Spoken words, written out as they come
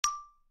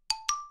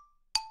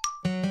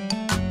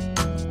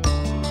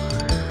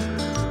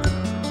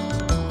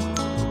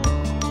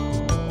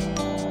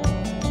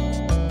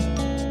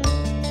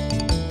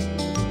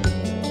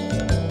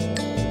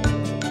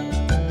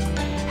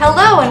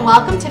Hello and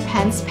welcome to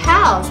Penn's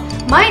Pals.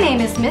 My name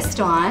is Miss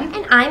Dawn.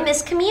 And I'm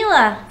Miss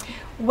Camila.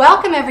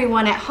 Welcome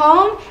everyone at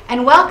home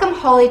and welcome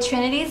Holy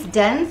Trinity's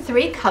Den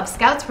 3 Cub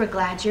Scouts. We're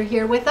glad you're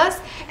here with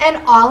us. And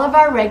all of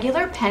our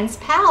regular Penn's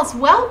Pals,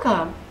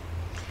 welcome.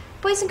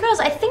 Boys and girls,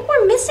 I think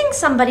we're missing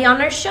somebody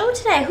on our show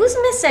today. Who's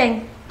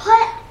missing?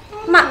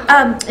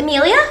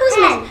 Amelia? Who's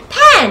missing?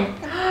 Penn!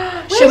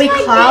 Should we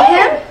call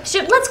him?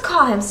 Let's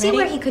call him. See Ready?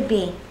 where he could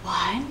be.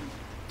 1,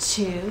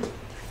 2,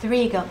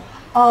 3, go.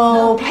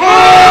 Oh,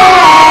 Penn!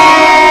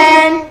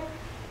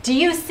 Do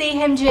you see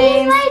him,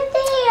 James? He's right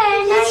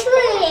there in the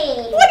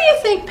tree. What do you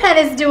think Penn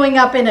is doing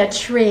up in a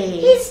tree?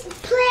 He's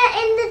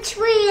planting the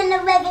tree in the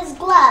red his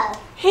glove.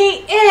 He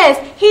is.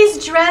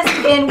 He's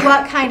dressed in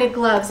what kind of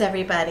gloves,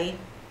 everybody?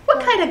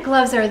 What kind of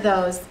gloves are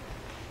those?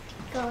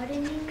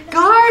 Gardening gloves.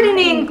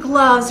 Gardening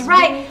gloves,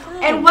 right.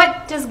 And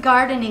what does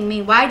gardening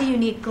mean? Why do you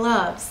need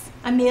gloves?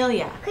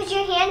 Amelia. Because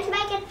your hands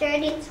might get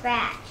dirty and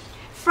scratched.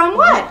 From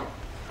what?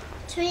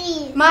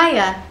 Trees.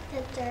 Maya.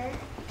 The dirt.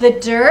 The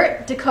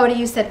dirt. Dakota,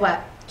 you said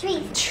what?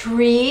 Trees.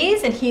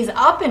 Trees, and he's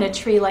up in a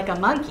tree like a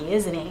monkey,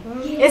 isn't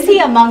he? Is he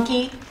a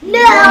monkey? No,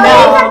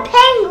 he's a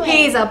penguin.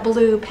 He's a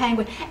blue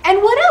penguin.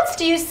 And what else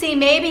do you see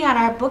maybe on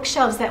our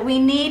bookshelves that we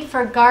need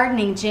for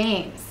gardening,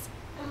 James?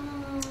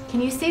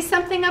 Can you see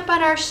something up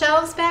on our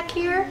shelves back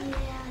here?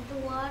 Yeah, the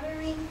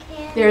watering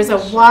can. There's a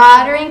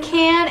watering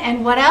can,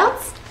 and what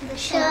else? The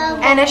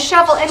shovel. And a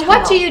shovel. And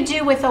what do you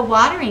do with a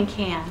watering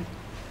can?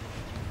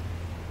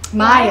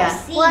 Maya.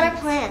 Water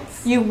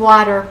plants. You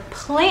water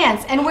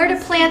plants. And where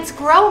do plants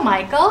grow,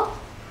 Michael?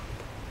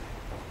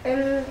 In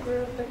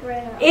the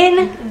ground.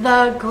 In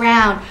the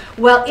ground.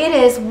 Well, it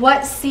is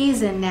what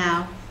season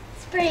now?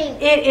 Spring.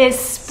 It is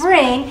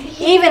spring,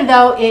 even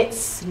though it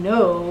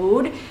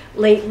snowed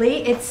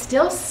lately. It's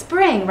still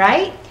spring,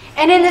 right?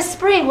 And in the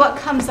spring, what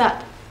comes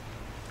up?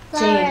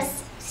 Flowers.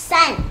 James.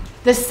 Sun.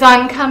 The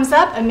sun comes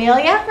up.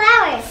 Amelia?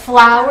 Flowers.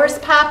 Flowers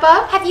pop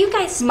up. Have you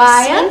guys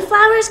Maya? seen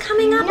flowers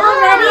coming up No.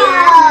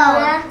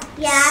 already?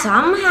 Yeah.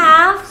 Some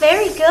have.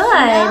 Very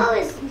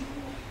good.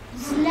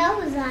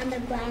 Snow is on the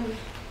ground.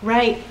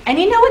 Right. And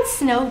you know what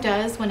snow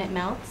does when it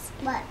melts?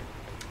 What?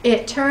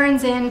 It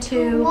turns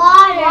into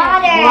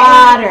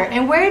Water.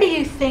 And where do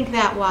you think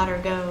that water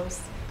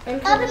goes?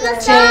 Up in the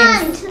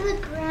sun. James. To the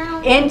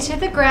ground. Into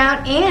the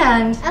ground,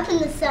 and Up in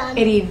the sun.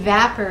 it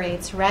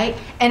evaporates, right?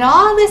 And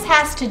all this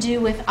has to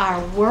do with our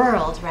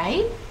world,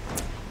 right?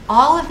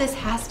 All of this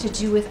has to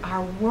do with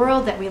our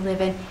world that we live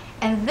in.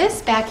 And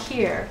this back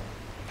here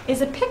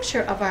is a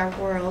picture of our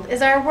world.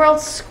 Is our world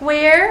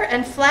square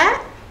and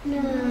flat?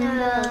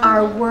 No.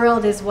 Our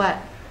world is what?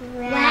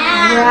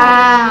 Round.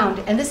 Round.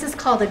 And this is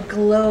called a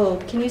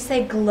globe. Can you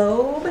say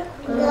globe?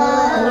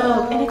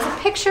 Globe. And it's a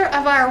picture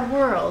of our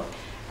world.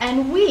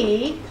 And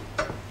we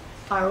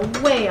are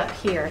way up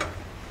here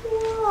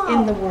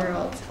in the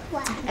world.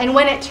 And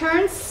when it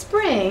turns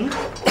spring,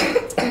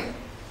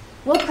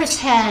 we'll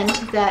pretend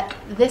that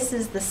this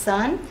is the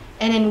sun.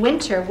 And in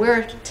winter,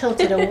 we're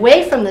tilted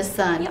away from the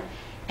sun.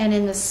 And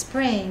in the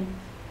spring,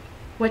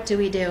 what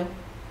do?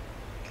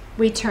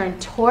 We turn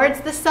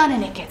towards the sun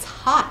and it gets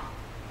hot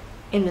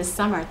in the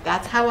summer.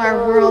 That's how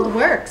our world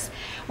works.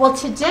 Well,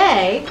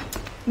 today,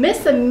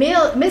 Miss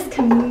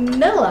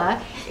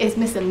Camilla is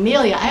Miss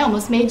Amelia. I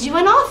almost made you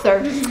an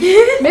author.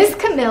 Miss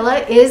Camilla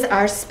is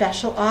our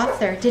special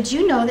author. Did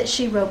you know that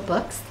she wrote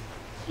books?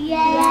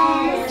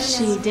 Yes.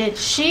 She did.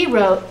 She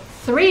wrote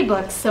 3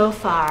 books so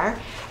far,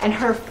 and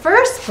her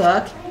first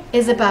book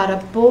is about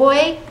a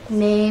boy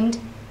named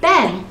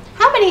Ben.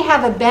 How many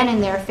have a Ben in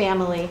their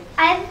family?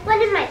 I have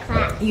one in my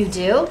class. You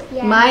do?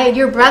 Yeah. Maya,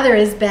 your brother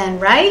is Ben,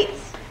 right?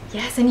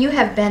 Yes, and you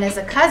have Ben as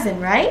a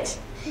cousin, right?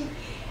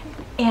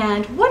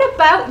 And what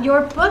about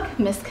your book,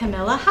 Miss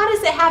Camilla? How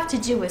does it have to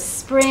do with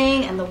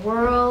spring and the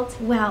world?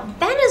 Well,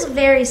 Ben is a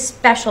very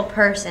special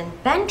person.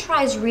 Ben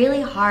tries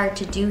really hard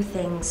to do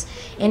things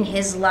in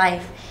his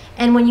life.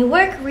 And when you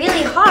work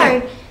really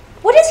hard,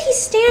 what is he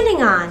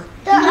standing on?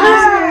 The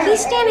earth.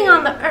 He's standing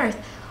on the earth.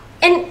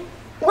 And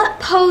what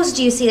pose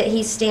do you see that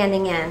he's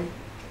standing in?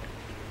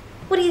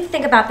 What do you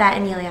think about that,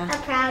 Amelia? A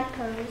proud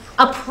pose.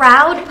 A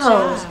proud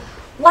pose. job.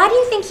 Why do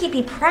you think he'd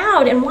be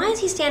proud, and why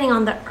is he standing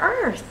on the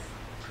earth?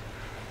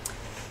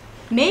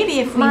 Maybe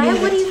if we Maya,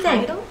 knew what the do you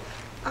think? title?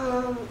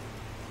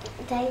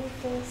 Dave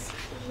thinks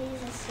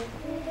he's a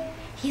superhero.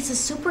 He's a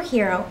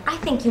superhero. I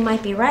think you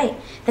might be right.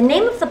 The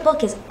name of the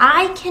book is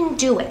I Can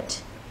Do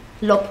It.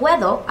 Lo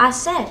puedo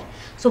hacer.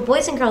 So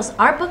boys and girls,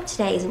 our book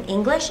today is in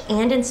English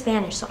and in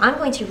Spanish. So I'm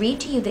going to read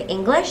to you the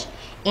English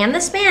and the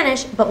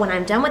Spanish, but when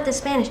I'm done with the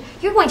Spanish,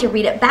 you're going to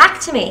read it back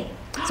to me.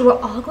 So we're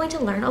all going to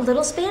learn a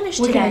little Spanish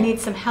We're today. going to need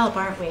some help,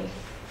 aren't we?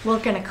 We're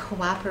going to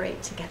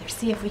cooperate together,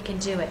 see if we can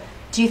do it.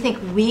 Do you think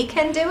we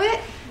can do it?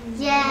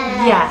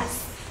 Yes.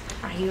 Yes.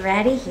 Are you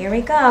ready? Here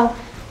we go.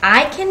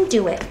 I can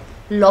do it.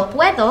 Lo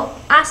puedo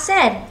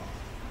hacer.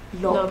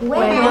 Lo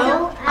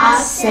puedo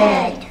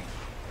hacer.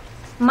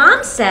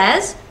 Mom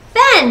says,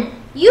 Ben,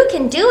 you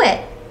can do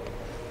it.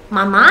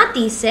 Mamá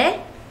dice,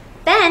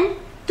 Ben,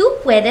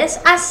 tú puedes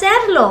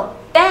hacerlo.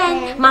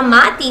 Ben,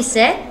 mamá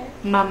dice,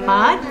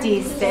 Mamá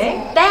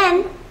dice,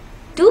 Ben,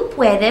 tú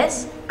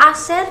puedes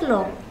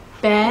hacerlo.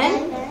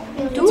 Ben,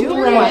 Tú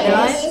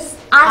puedes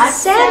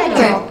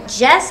hacerlo.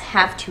 Just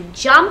have to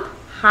jump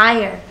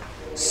higher.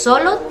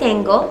 Solo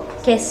tengo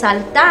que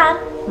saltar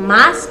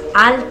más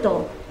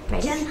alto.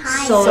 Right?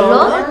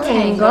 Solo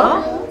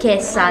tengo que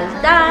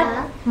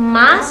saltar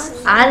más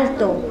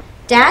alto.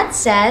 Dad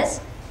says,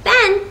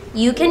 Ben,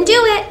 you can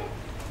do it.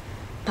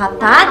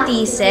 Papá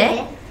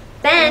dice,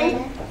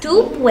 Ben,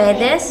 tú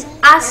puedes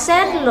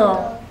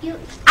hacerlo.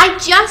 I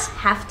just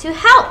have to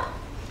help.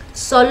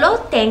 Solo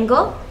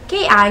tengo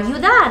que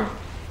ayudar.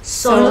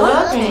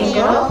 Solo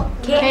tengo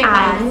que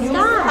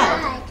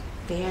ayudar.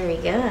 Very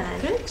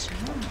good. Good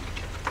job.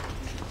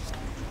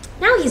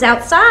 Now he's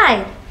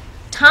outside.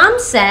 Tom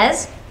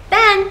says,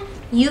 Ben,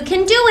 you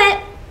can do it.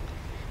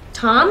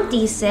 Tom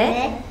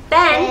dice,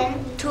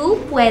 Ben,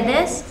 tú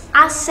puedes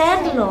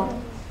hacerlo.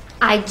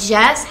 I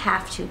just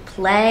have to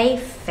play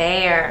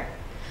fair.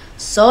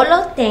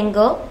 Solo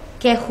tengo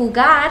que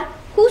jugar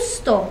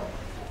justo.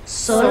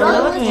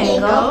 Solo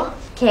tengo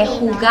que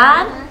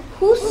jugar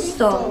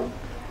justo.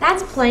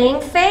 That's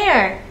playing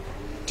fair.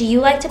 Do you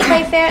like to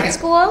play fair at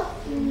school?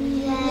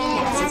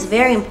 Yes, it's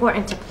very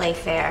important to play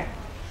fair.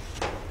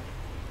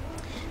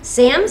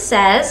 Sam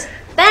says,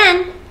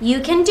 Ben,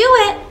 you can do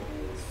it.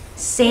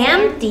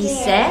 Sam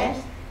dice,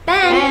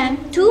 Ben,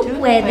 tú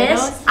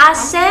puedes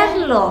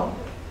hacerlo.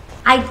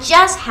 I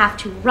just have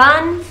to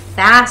run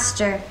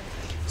faster.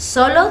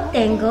 Solo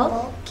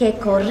tengo que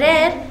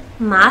correr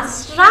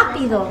más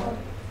rápido.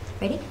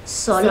 Ready?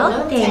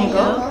 Solo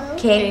tengo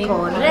que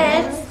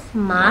correr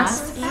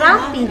más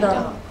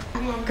rápido.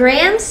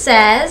 Graham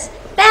says,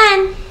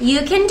 Ben,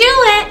 you can do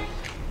it.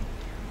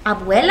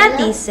 Abuela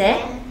dice,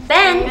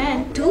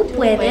 Ben, tú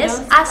puedes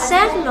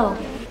hacerlo.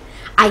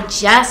 I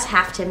just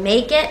have to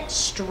make it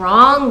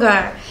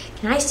stronger.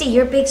 Can I see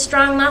your big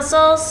strong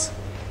muscles?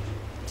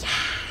 Yeah.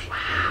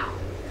 Wow.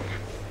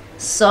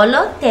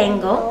 Solo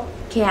tengo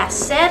que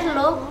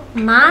hacerlo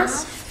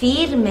más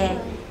firme.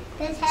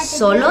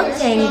 Solo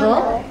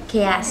tengo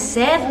que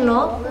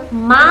hacerlo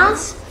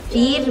más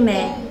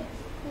firme.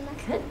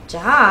 Good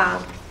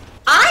job.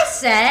 I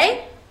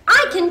say,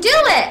 I can do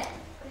it.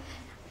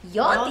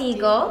 Yo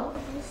digo,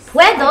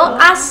 puedo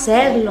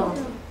hacerlo.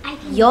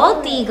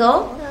 Yo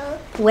digo,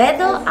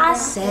 puedo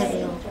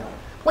hacerlo.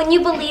 When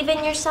you believe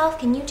in yourself,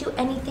 can you do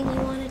anything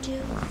you want to do?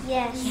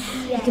 Yes.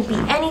 You can be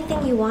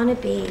anything you want to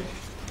be.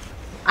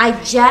 I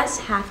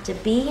just have to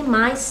be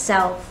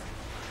myself.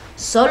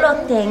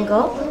 Solo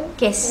tengo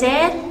que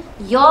ser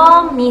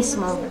yo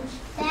mismo.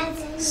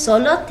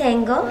 Solo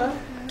tengo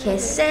que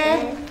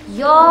ser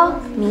yo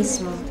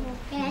mismo.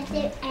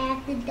 I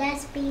have to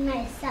just be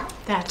myself.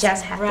 That's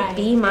Just have right. to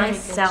be Very good,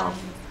 myself.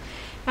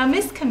 James. Now,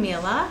 Miss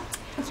Camila,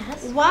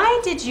 Yes.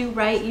 why did you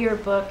write your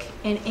book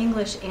in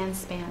English and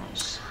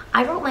Spanish?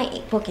 I wrote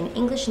my book in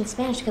English and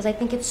Spanish because I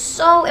think it's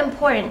so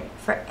important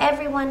for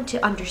everyone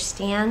to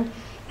understand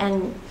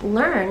and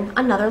learn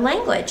another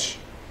language.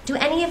 Do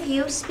any of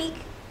you speak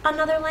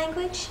another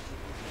language?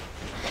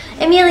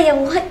 Emilia,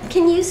 what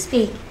can you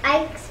speak?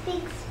 I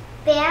speak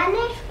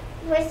Spanish.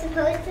 We're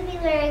supposed to be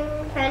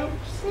learning French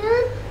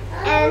soon,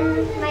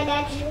 and my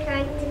dad's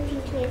trying to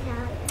teach me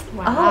Italian.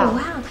 Wow. Oh,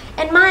 wow.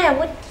 And Maya,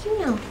 what do you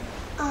know?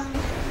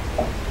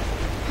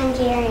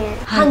 Hungarian.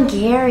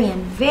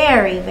 Hungarian.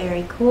 Very,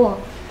 very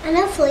cool. I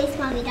know Feliz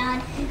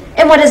Navidad.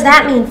 And what does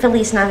that mean,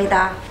 Feliz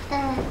Navidad?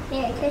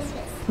 Merry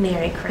Christmas.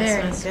 Merry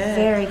Christmas. good.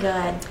 Very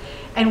good.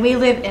 And we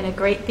live in a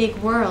great big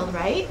world,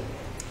 right?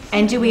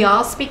 And do we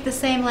all speak the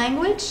same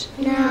language?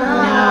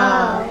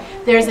 No.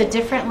 There's a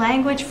different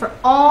language for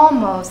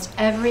almost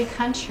every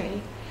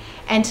country.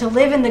 And to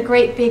live in the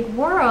great big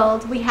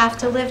world, we have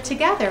to live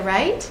together,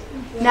 right?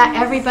 Yes. Not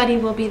everybody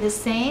will be the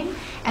same.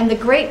 And the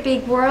great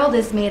big world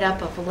is made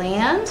up of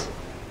land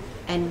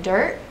and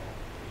dirt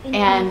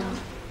and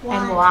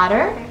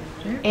water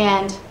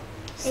and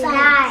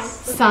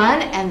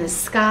sun and the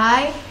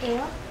sky,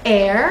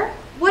 air.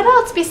 What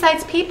else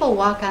besides people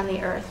walk on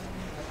the earth?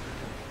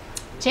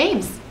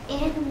 James?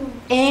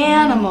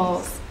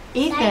 Animals.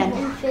 Ethan?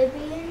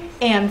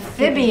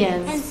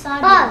 Amphibians.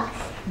 Bugs.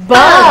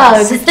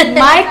 Bugs.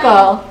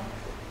 Michael?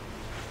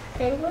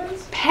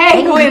 Penguins.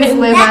 Penguins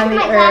live That's on the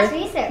my class earth.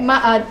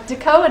 research.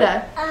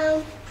 Dakota?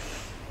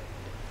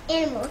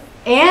 Animals.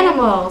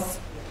 Animals.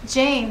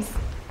 James?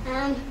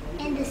 And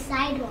the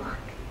sidewalk.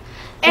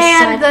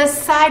 And the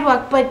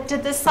sidewalk. But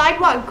did the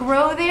sidewalk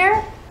grow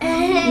there?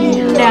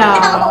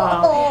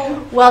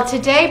 No. Well,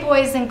 today,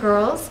 boys and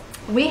girls,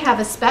 we have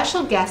a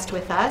special guest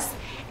with us.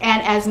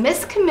 And as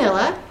Miss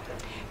Camilla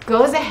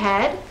goes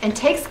ahead and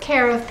takes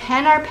care of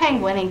Penn, our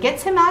penguin, and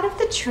gets him out of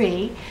the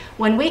tree,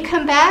 when we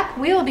come back,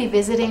 we will be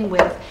visiting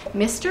with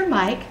Mr.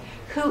 Mike,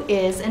 who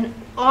is an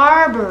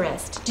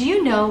arborist. Do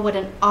you know what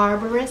an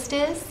arborist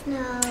is?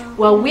 No.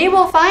 Well, we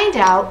will find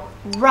out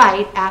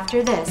right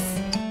after this.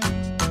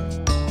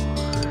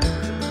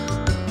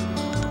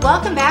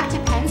 Welcome back to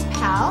Penn's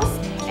Pals,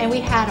 and we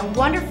had a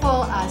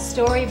wonderful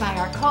story by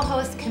our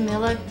co-host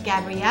Camilla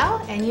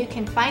Gabrielle, and you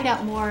can find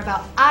out more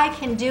about I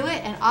Can Do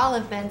It and all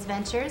of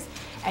Benventures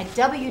at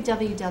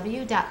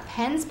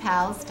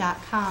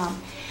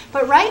www.pennspals.com.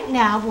 But right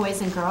now,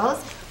 boys and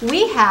girls,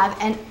 we have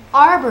an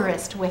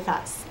arborist with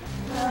us.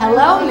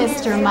 Hello,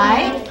 Mr.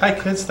 Mike. Hi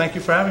kids, thank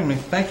you for having me.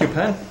 Thank you,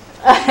 Penn.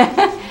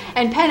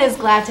 And Penn is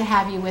glad to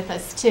have you with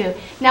us too.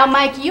 Now,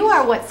 Mike, you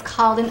are what's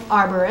called an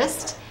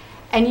arborist,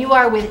 and you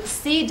are with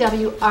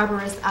CW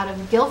Arborists out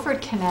of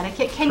Guilford,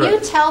 Connecticut. Can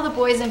you tell the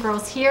boys and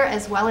girls here,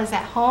 as well as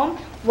at home,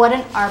 what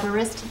an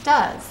arborist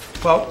does?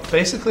 Well,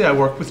 basically I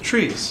work with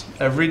trees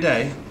every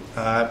day,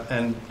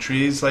 and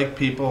trees, like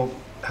people,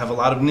 have a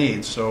lot of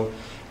needs. So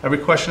every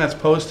question that's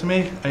posed to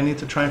me, I need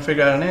to try and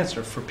figure out an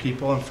answer for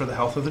people and for the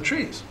health of the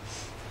trees.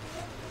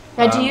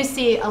 Now, do you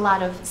see a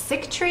lot of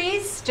sick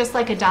trees, just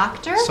like a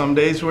doctor? Some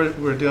days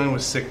we're dealing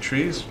with sick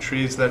trees,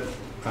 trees that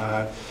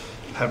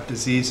have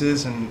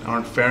diseases and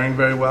aren't faring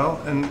very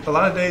well. And a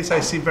lot of days I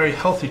see very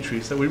healthy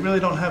trees that we really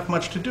don't have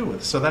much to do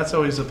with. So that's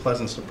always a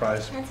pleasant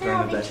surprise That's a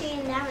during the healthy day.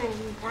 tree in that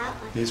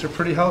one. These are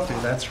pretty healthy,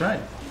 that's right.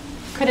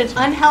 Could an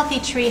unhealthy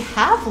tree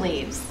have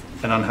leaves?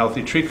 An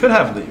unhealthy tree could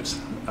have leaves.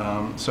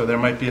 So there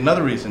might be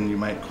another reason you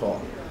might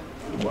call.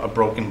 A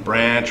broken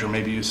branch, or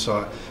maybe you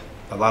saw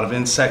a lot of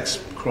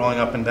insects crawling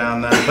up and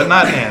down that, but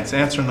not ants.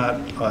 Ants are not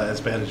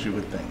as bad as you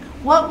would think.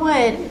 What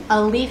would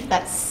a leaf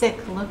that's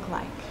sick look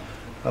like?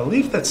 A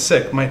leaf that's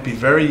sick might be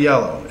very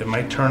yellow. It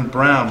might turn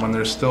brown when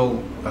there's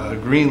still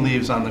green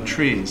leaves on the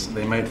trees.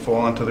 They might fall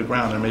onto the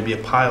ground. There may be a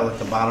pile at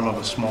the bottom of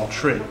a small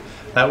tree.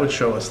 That would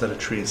show us that a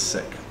tree is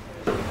sick.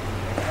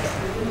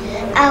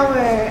 Our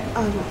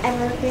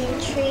evergreen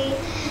tree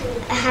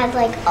had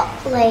like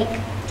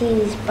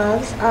these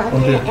bugs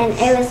on it, and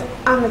it was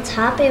on the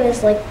top. It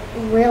was like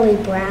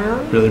really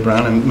brown. Really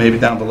brown, and maybe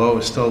down below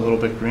is still a little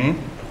bit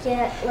green.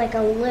 Yeah, like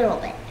a little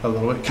bit. A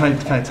little bit. Can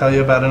I tell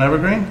you about an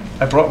evergreen?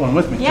 I brought one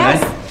with me Yes.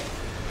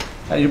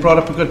 today. You brought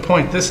up a good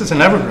point. This is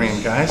an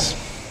evergreen, guys.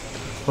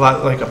 A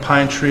lot like a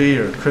pine tree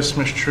or a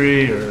Christmas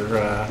tree,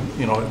 or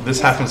this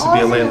happens to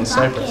be a Leyland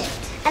cypress.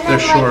 There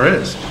sure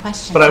is.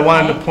 But I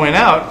wanted to point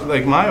out,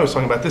 like Maya was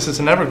talking about, this is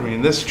an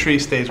evergreen. This tree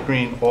stays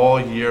green all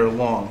year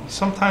long.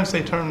 Sometimes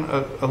they turn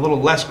a little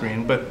less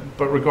green, but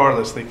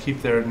regardless, they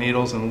keep their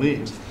needles and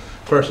leaves.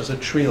 Versus a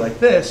tree like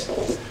this,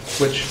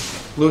 which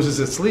loses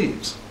its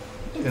leaves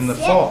in the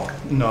fall.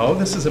 No,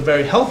 this is a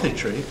very healthy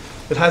tree.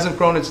 It hasn't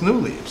grown its new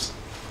leaves.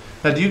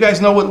 Now, do you guys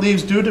know what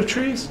leaves do to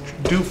trees?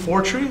 Do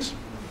for trees?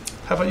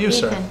 How about you,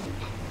 sir?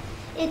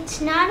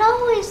 It's not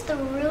always the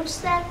roots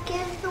that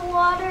give the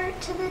water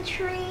to the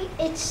tree.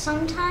 It's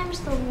sometimes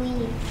the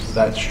leaves.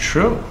 That's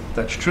true.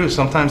 That's true.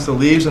 Sometimes the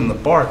leaves and the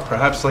bark,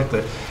 perhaps like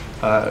the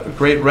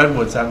great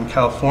redwoods out in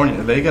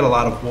California, they get a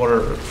lot of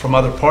water from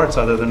other parts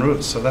other than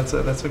roots. So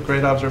that's a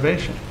great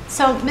observation.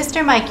 So,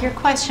 Mr. Mike, your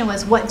question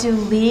was, what do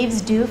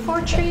leaves do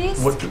for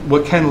trees?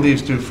 What can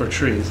leaves do for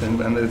trees?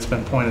 And it's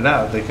been pointed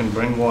out, they can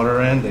bring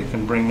water in, they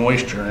can bring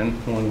moisture in,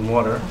 warm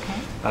water.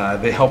 Okay.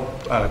 They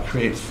help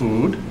create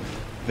food.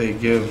 They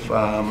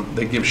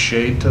give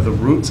shade to the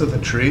roots of the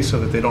tree so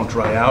that they don't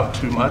dry out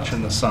too much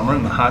in the summer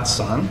in the hot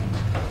sun.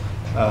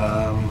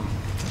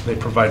 They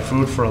provide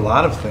food for a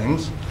lot of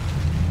things,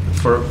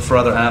 for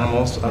other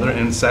animals, other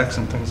insects,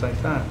 and things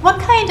like that. What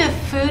kind of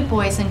food,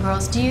 boys and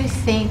girls, do you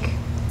think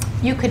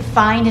you could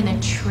find in a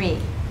tree?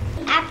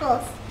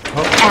 Apples.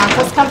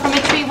 Apples come from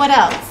a tree. What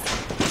else?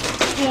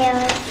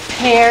 Pears.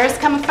 Pears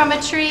come from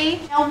a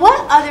tree. Now, what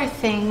other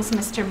things,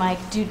 Mr. Mike,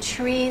 do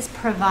trees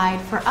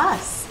provide for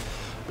us?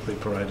 They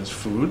provide us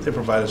food. They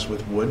provide us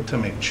with wood to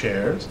make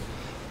chairs,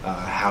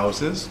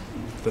 houses.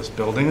 This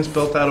building is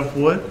built out of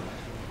wood.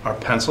 Our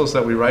pencils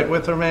that we write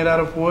with are made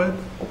out of wood.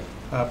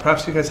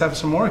 Perhaps you guys have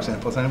some more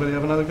examples. Anybody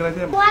have another good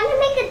idea? If you want to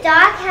make a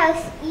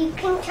doghouse, you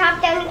can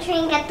chop down a tree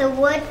and get the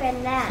wood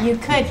from that. You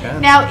could. Okay.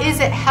 Now, is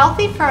it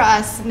healthy for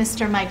us,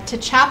 Mr. Mike, to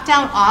chop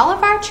down all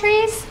of our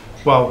trees?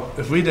 Well,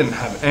 if we didn't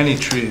have any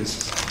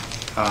trees,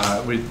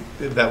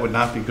 that would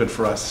not be good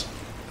for us.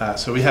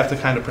 So we have to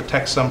kind of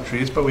protect some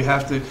trees, but we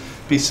have to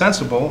be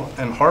sensible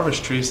and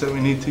harvest trees that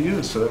we need to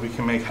use so that we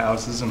can make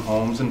houses and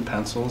homes and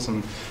pencils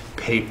and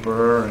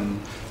paper and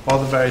all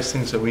the various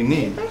things that we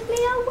need. Paper's made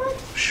out of wood?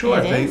 Sure,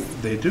 It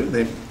they is.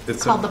 do.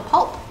 It's called the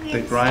pulp.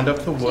 They grind up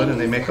the wood and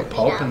they make a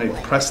pulp and they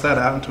press that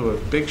out into a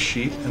big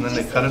sheet and then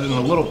they cut it into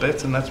little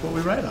bits and that's what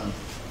we write on.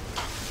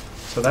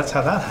 So that's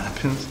how that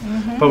happens.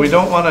 But we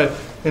don't want to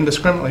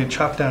indiscriminately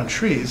chop down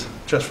trees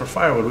just for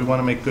firewood. We want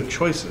to make good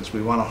choices.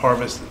 We want to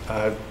harvest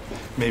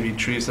maybe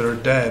trees that are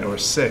dead or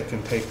sick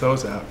and take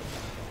those out.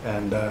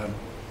 And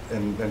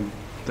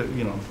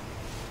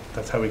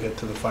that's how we get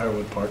to the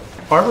firewood part.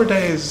 Arbor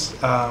Day is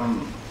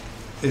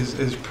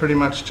pretty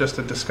much just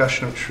a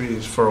discussion of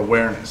trees for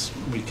awareness.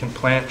 We can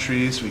plant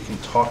trees, we can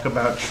talk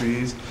about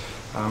trees.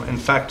 In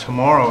fact,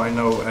 tomorrow I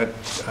know at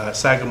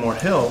Sagamore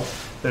Hill,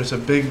 there's a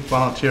big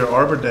volunteer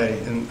Arbor Day.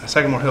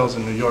 Sagamore Hills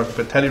in New York,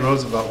 but Teddy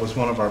Roosevelt was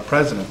one of our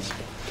presidents.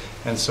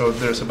 And so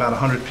there's about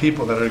 100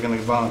 people that are going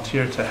to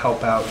volunteer to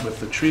help out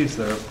with the trees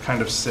that are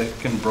kind of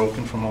sick and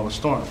broken from all the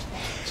storms.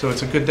 So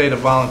it's a good day to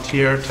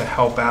volunteer, to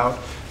help out.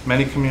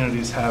 Many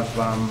communities have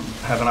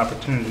an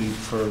opportunity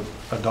for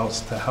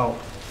adults to help.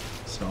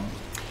 So.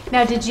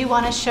 Now, did you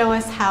want to show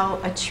us how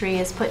a tree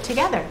is put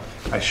together?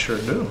 I sure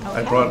do. Okay.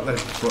 I brought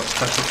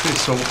special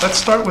trees. So let's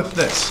start with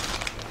this.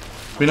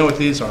 We know what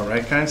these are,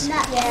 right, guys?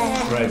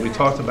 Yeah. Right, we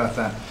talked about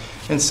that.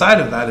 Inside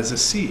of that is a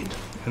seed,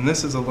 and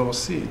this is a little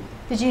seed.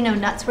 Did you know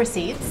nuts were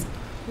seeds?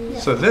 Yeah.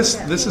 So this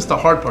is the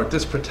hard part.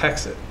 This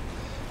protects it.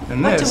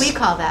 And What this, do we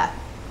call that?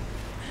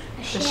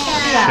 The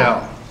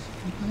shell.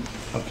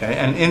 Okay,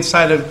 and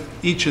inside of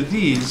each of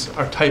these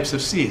are types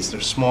of seeds.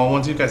 There's small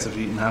ones. You guys have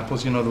eaten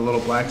apples, you know, the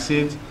little black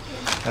seeds.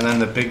 And then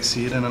the big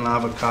seed in an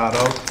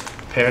avocado.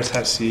 Pears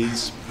have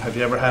seeds. Have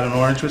you ever had an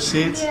orange with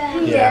seeds?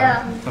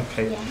 Yeah.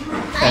 Okay.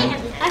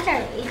 I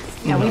tried to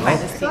eat. No, we buy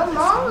the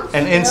seeds.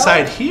 And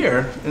inside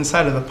here,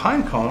 inside of the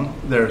pine cone,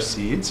 there are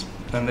seeds,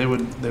 and they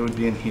would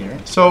be in here.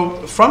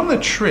 So from the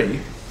tree,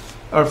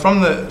 or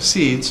from the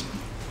seeds,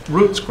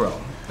 roots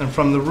grow. And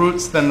from the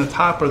roots, then the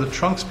top or the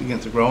trunks begin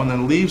to grow, and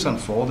then leaves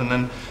unfold, and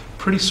then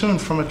pretty soon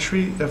from a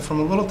tree, from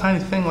a little tiny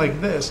thing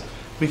like this,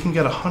 we can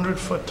get a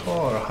 100-foot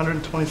tall or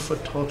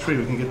 120-foot tall tree.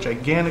 We can get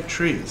gigantic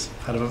trees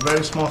out of a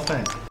very small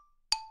thing.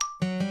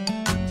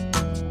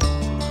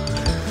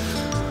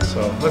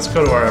 So let's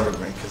go to our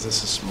evergreen, because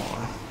this is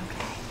smaller.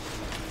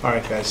 All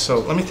right, guys, so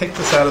let me take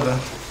this out of the...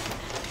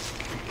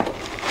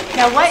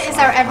 Now, what is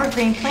our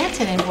evergreen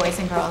planted in, boys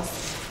and girls?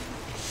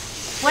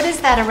 What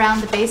is that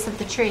around the base of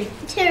the tree?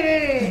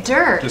 Dirt.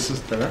 Dirt, This is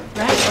dirt.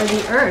 right, or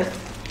the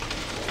earth.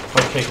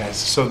 Okay, guys,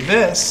 so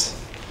this,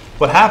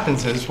 what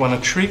happens is when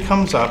a tree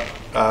comes up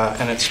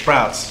and it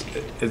sprouts,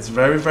 it's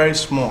very, very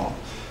small.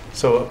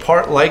 So a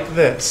part like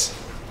this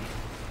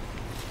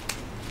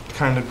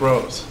kind of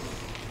grows.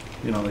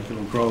 You know, like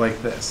it'll grow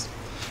like this.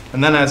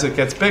 And then as it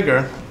gets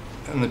bigger,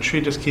 and the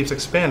tree just keeps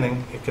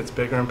expanding, it gets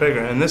bigger and bigger.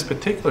 And this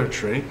particular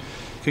tree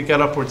could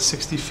get upwards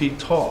 60 feet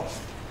tall,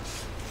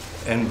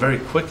 and very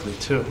quickly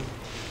too.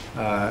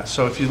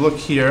 So if you look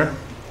here,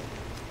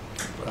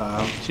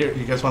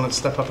 you guys want to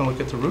step up and look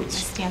at the roots?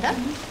 Stand up.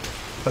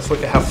 Let's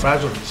look at how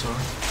fragile these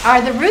are. Are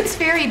the roots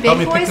very big, Help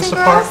me pick boys this and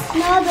apart. girls?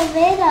 No, the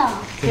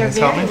little. Can They're you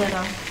tell very me?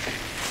 little.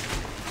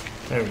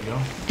 There we go.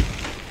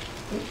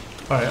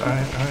 All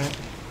right.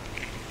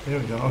 There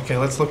we go. Okay,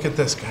 let's look at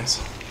this,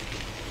 guys.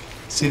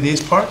 See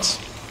these parts?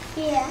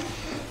 Yeah.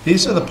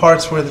 These are the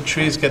parts where the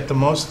trees get the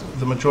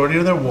majority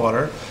of their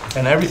water,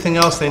 and everything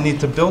else they need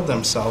to build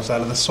themselves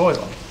out of the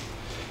soil.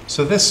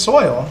 So this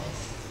soil,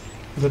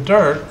 the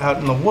dirt out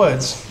in the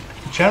woods,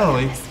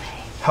 generally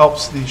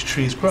helps these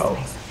trees grow.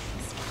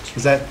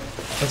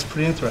 That's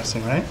pretty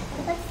interesting, right?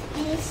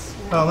 What's this?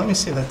 Oh, let me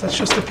see that. That's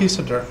just a piece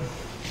of dirt.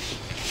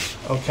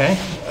 Okay.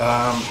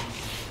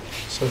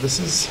 So this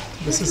is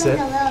it.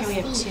 Okay, we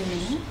have 2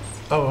 minutes.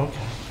 Oh,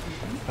 okay.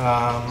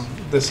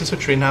 This is a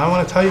tree. Now I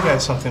want to tell you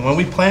guys something. When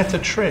we plant a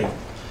tree,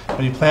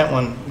 when you plant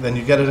one, then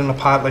you get it in a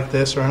pot like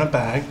this or in a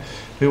bag.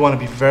 We want to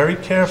be very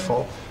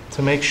careful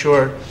to make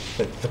sure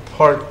that the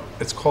part,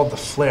 it's called the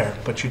flare,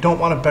 but you don't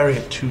want to bury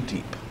it too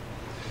deep.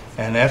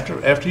 And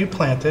after you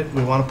plant it,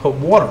 we want to put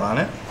water on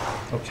it,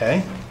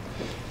 okay?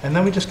 And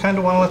then we just kind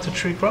of want to let the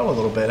tree grow a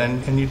little bit,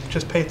 and you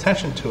just pay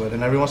attention to it.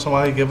 And every once in a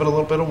while you give it a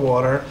little bit of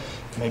water,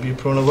 maybe you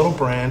prune a little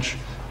branch,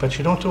 but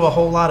you don't do a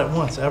whole lot at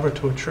once ever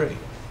to a tree.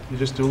 You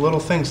just do little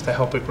things to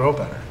help it grow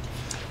better.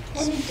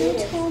 If you do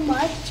too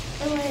much,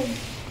 it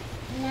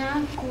would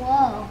not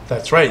grow.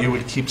 That's right. You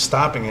would keep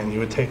stopping it, and you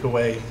would take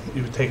away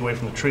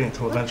from the tree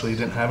until eventually you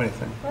didn't have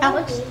anything.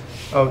 Alex?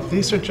 Oh,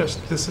 this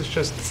is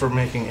just for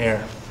making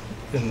air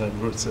in the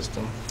root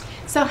system.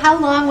 So how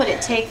long would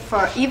it take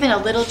for even a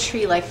little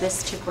tree like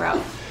this to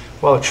grow?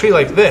 Well, a tree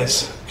like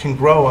this can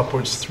grow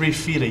upwards 3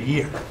 feet a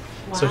year.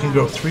 So it can Wow.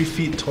 grow 3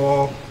 feet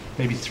tall,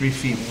 maybe 3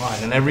 feet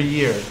wide, and every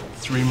year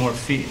 3 more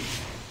feet.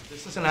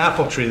 This is an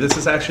apple tree. This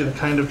is actually the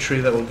kind of tree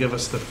that will give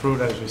us the fruit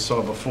as we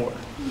saw before.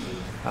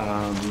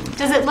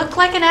 Does it look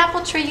like an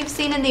apple tree you've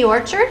seen in the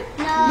orchard?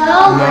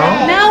 No.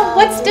 No? No?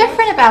 What's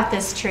different about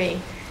this tree?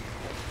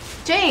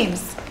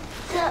 James?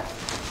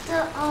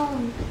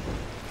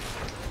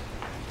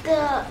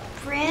 The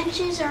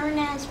branches aren't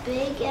as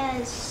big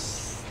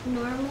as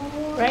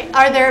normal. Right?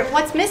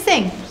 What's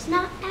missing? It's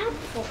not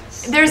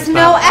apples. There's It's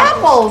no not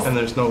apples. And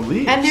there's no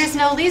leaves. And there's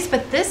no leaves,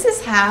 but this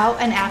is how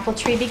an apple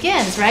tree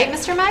begins, right,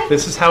 Mr. Mike?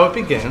 This is how it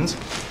begins.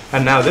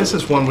 And now this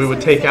is one we would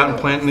take out and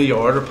plant in the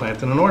yard or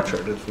plant in an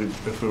orchard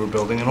if we were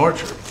building an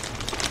orchard.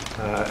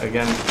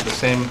 Again,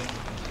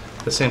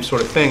 the same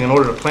sort of thing. In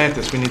order to plant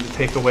this, we need to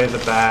take away the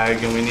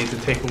bag, and we need to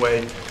take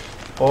away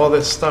all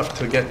this stuff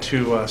to get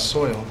to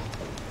soil.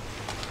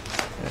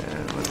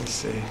 And let me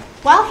see.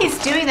 While he's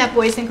doing that,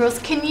 boys and girls,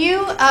 can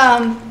you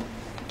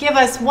give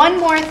us one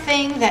more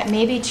thing that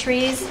maybe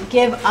trees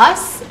give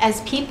us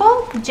as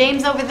people?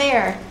 James over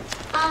there.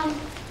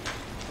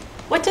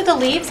 What do the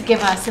leaves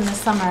give us in the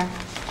summer?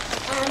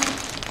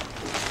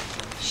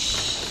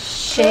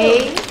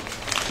 Shade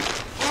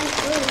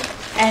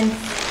and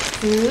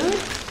food.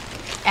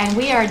 And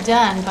we are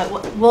done, but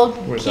we'll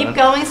We're keep done.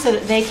 going so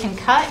that they can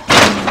cut.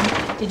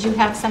 Did you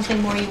have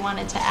something more you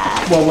wanted to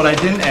add? Well, what I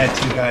didn't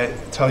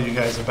tell you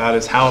guys about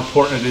is how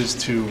important it is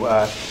to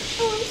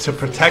to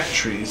protect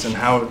trees and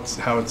how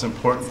it's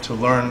important to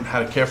learn how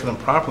to care for them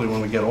properly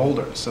when we get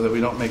older, so that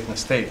we don't make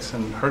mistakes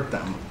and hurt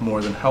them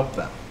more than help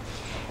them.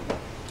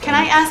 Can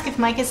I ask if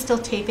Mike is still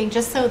taping,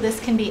 just so this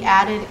can be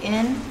added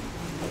in?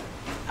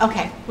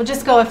 Okay, we'll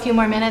just go a few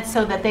more minutes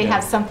so that they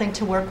have something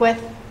to work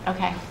with.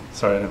 Okay.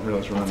 Sorry, I didn't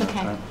realize we're running out of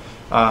okay.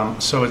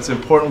 time. So it's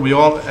important, we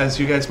all, as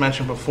you guys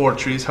mentioned before,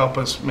 trees help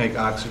us make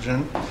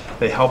oxygen.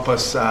 They help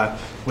us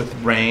with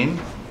rain.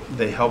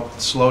 They help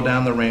slow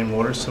down the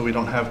rainwater so we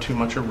don't have too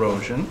much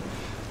erosion.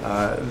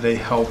 They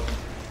help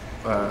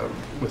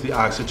with the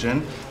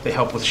oxygen. They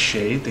help with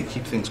shade. They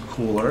keep things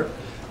cooler.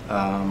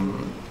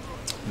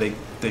 They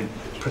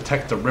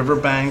protect the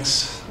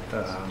riverbanks.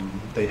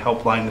 They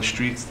help line the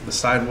streets, the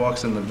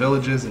sidewalks in the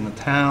villages, in the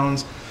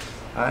towns.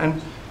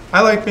 And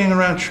I like being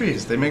around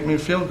trees. They make me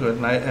feel good.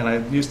 And I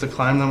used to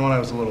climb them when I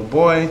was a little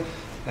boy.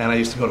 And I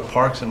used to go to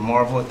parks and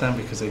marvel at them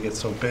because they get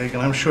so big.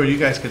 And I'm sure you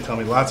guys could tell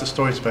me lots of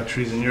stories about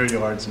trees in your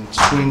yards and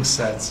swing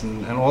sets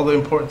and all the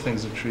important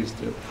things that trees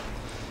do.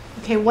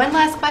 Okay, one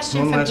last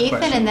question from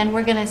Ethan, and then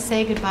we're going to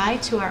say goodbye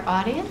to our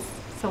audience.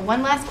 So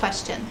one last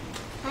question.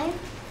 I'm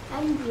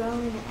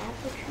growing an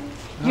apple tree.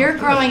 You're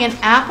growing an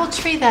apple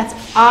tree? That's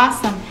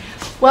awesome.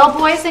 Well,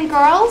 boys and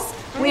girls,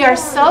 we are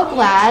so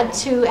glad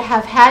to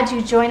have had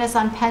you join us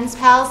on Penn's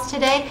Pals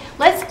today.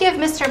 Let's give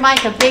Mr.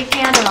 Mike a big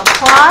hand of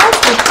applause.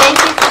 We thank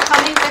you for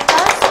coming with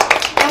us.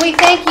 And we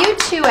thank you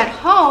too at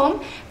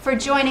home for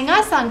joining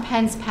us on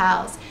Penn's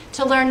Pals.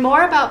 To learn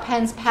more about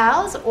Penn's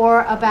Pals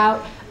or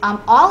about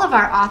all of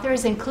our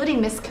authors, including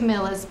Miss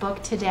Camilla's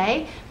book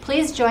today,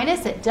 please join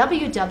us at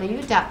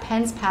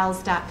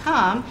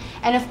www.pennspals.com.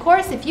 And of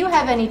course, if you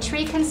have any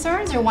tree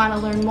concerns or want to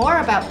learn more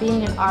about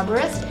being an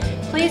arborist,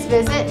 please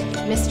visit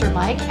Mr.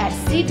 Mike at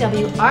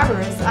CW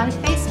Arborist on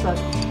Facebook.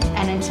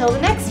 And until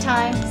the next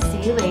time,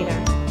 see you later.